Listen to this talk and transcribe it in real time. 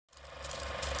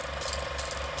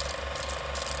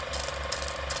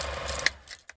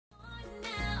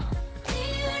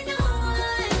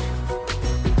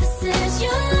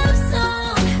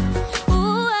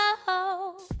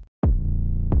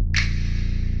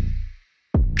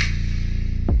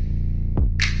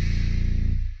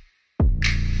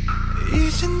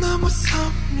이젠 너무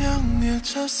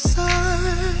선명해졌어.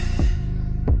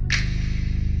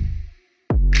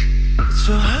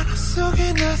 저 하늘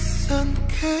속에 낯선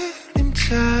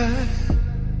그림자.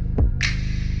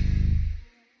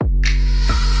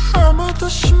 아무도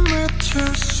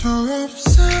심해질 수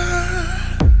없어.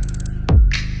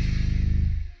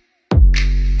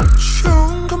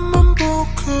 좋은 것만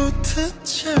보고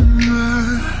듣지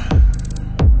마.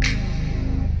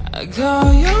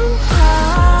 고요한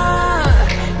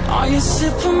너의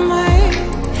슬픔에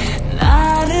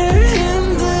나를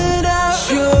흔들어.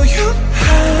 조용한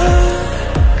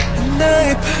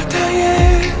나의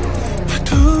바다에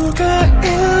파도가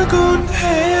일곤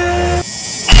해.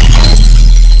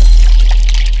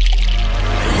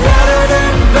 야릇한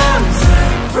밤새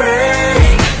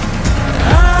break.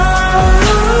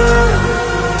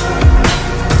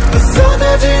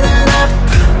 쏟아지는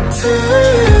아파트.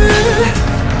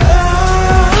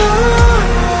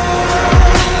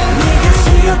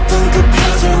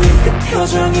 그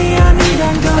표정이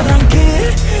아니란 걸 알게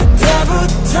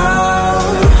때부터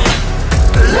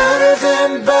Louder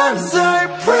than bombs I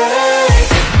break.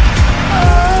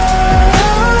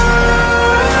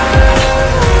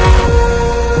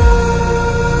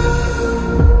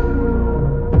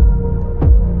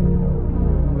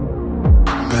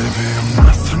 Baby, I'm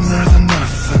nothing more than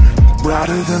nothing,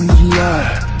 brighter than the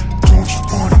light. Don't you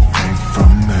want anything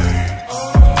from me?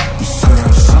 You say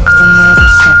I'm something other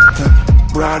something,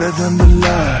 brighter than the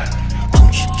light.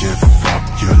 Don't you give up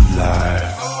your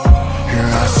life.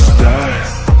 Here I stay,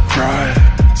 cry,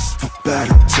 for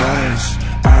better times.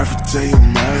 Every day in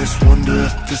my eyes wonder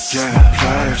if this is my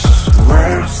place.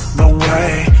 Where's my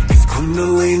way? It's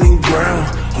흔들리는 ground.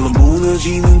 홀로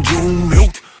무너지는 종묘.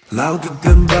 Louder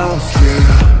than bombs,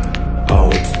 yeah. Oh,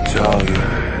 what to tell you?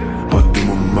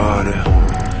 어둠은 말해.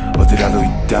 어디라도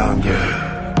있단 게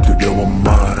두려워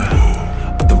말해.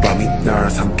 어떤 밤이 날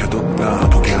삼켜도 나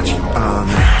포기하지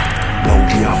않아. No,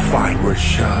 we are fine, we're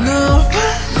shine. 너와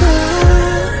나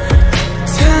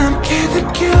함께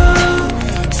느껴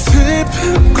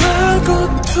슬픔과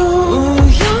고통.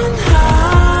 우연한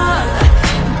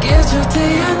게 절대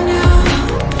아니야.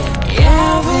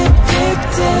 Yeah, we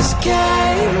picked this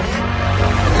game.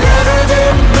 Louder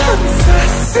than bombs, I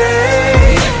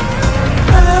say.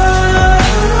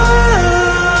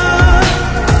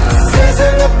 세상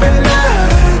앞에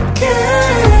나갈게.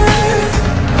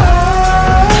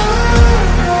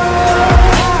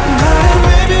 나의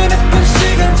외면했던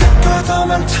시간 잡고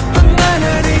도망쳤던 나를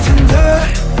이젠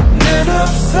더는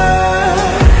없어.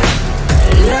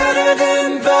 Louder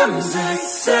than bombs, I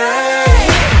say.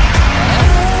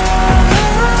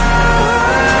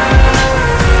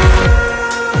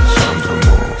 사람들은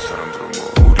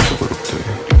뭐 우리가 그렇대.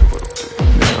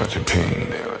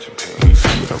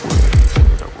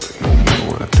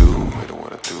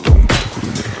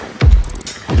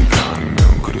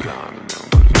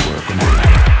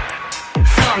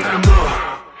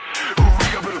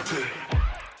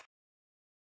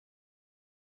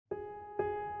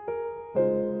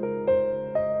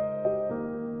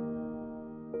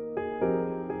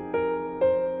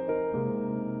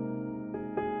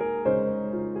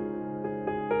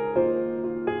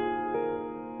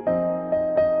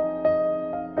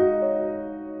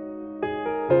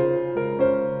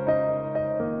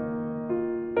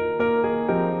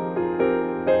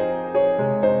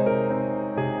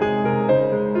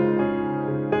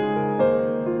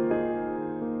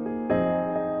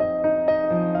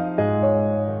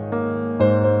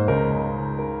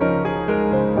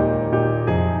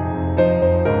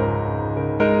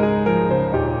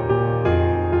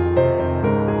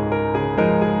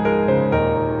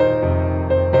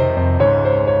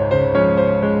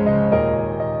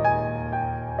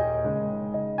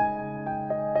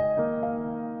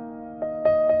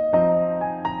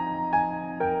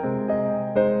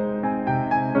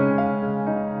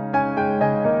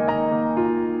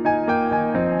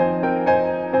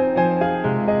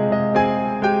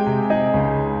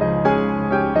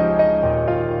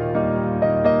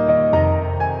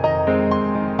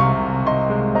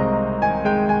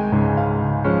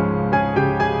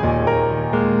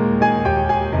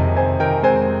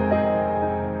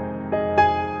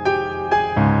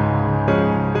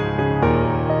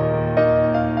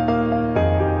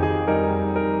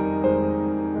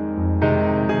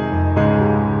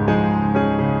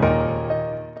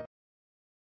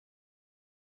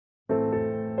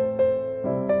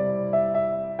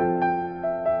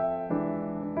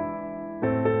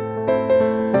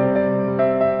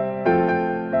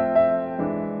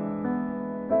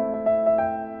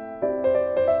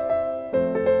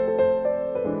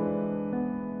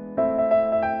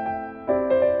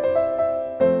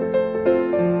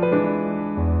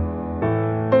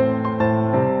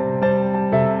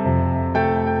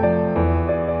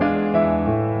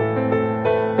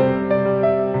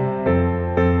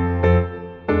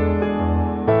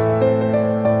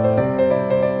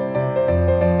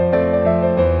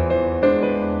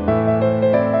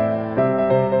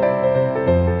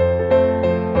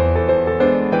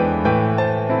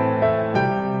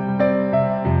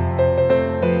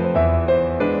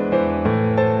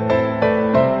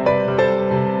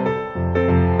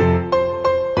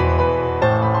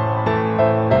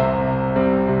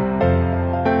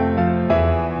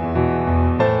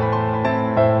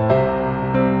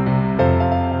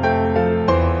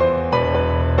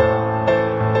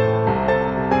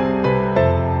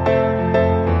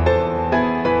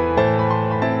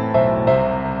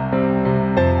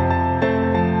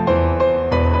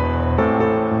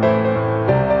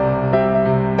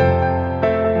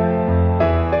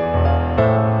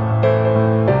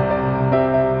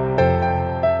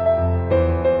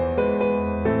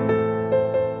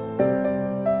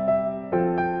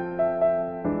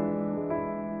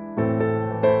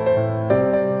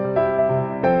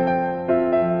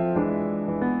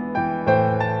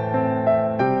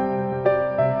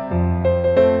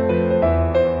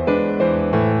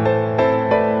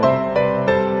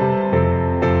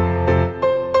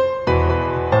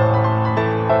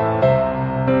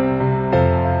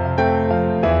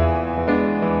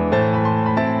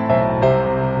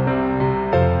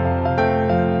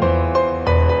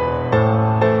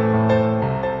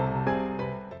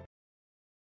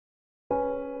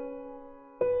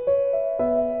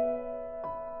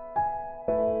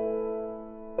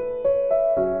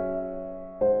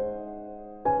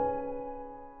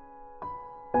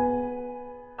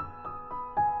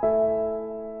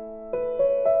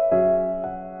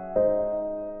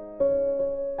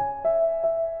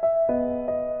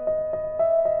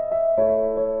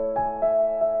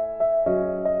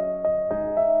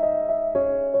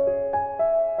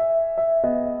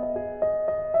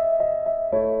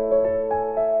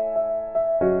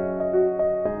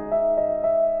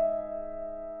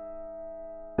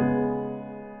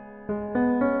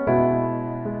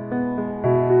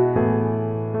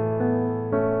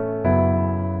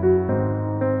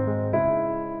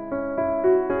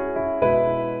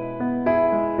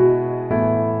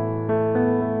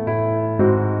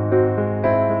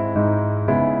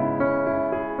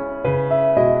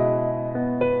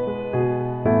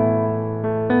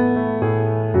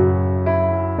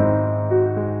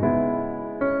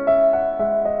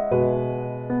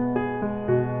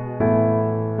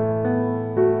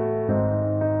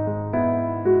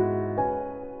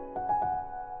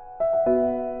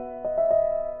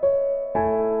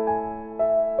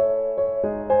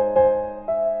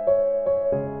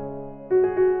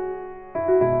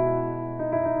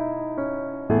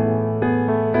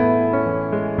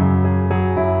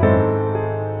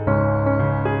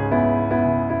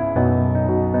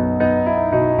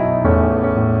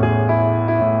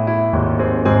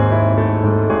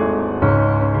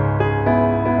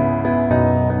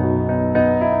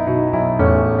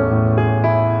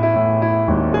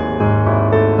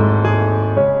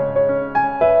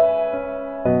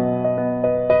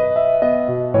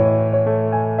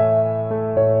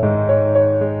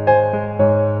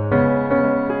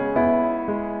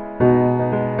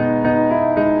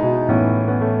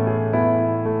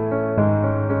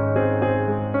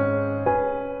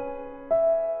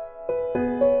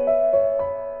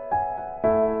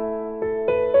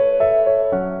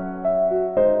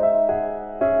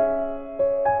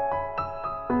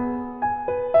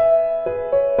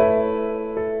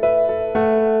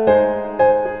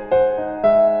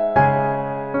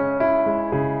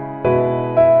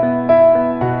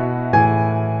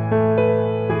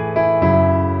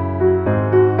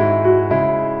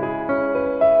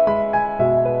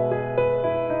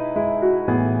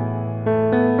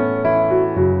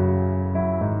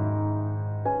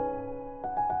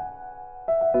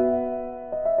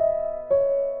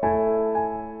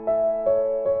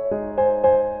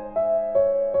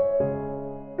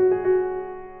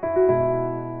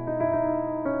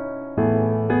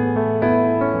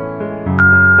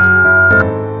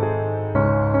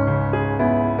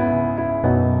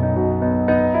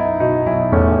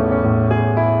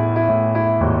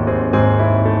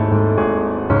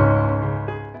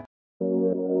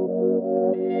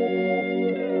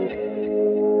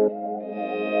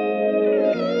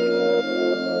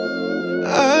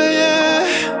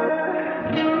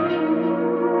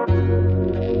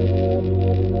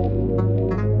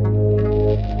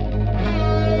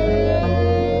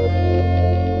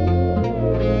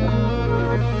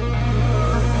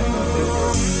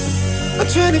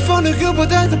 24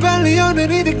 누구보다 더 빨리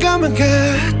오늘이 가면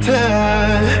같아.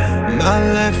 My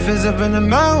life is up in a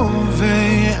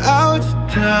movie all the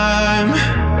time.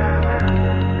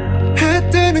 해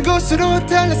뜨는 곳으로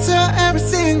달렸어 every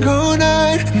single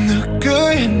night.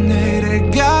 누구의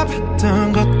내일을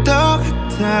가봤던 것도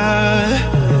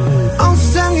같아. 온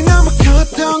세상이 너무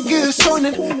컸던 그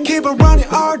손은 Keep on running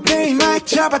all day mic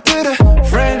잡아들어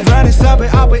Friend running stop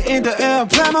it I'll be in the air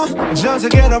plamo 전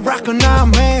세계로 rock now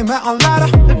매일만 올라라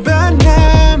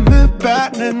바람을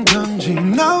받는 건지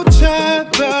놓쳐버리는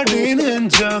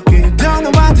적이 Don't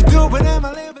know what to do when I'm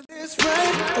living this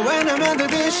way When I'm under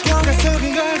this 시간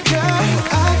속인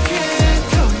걸까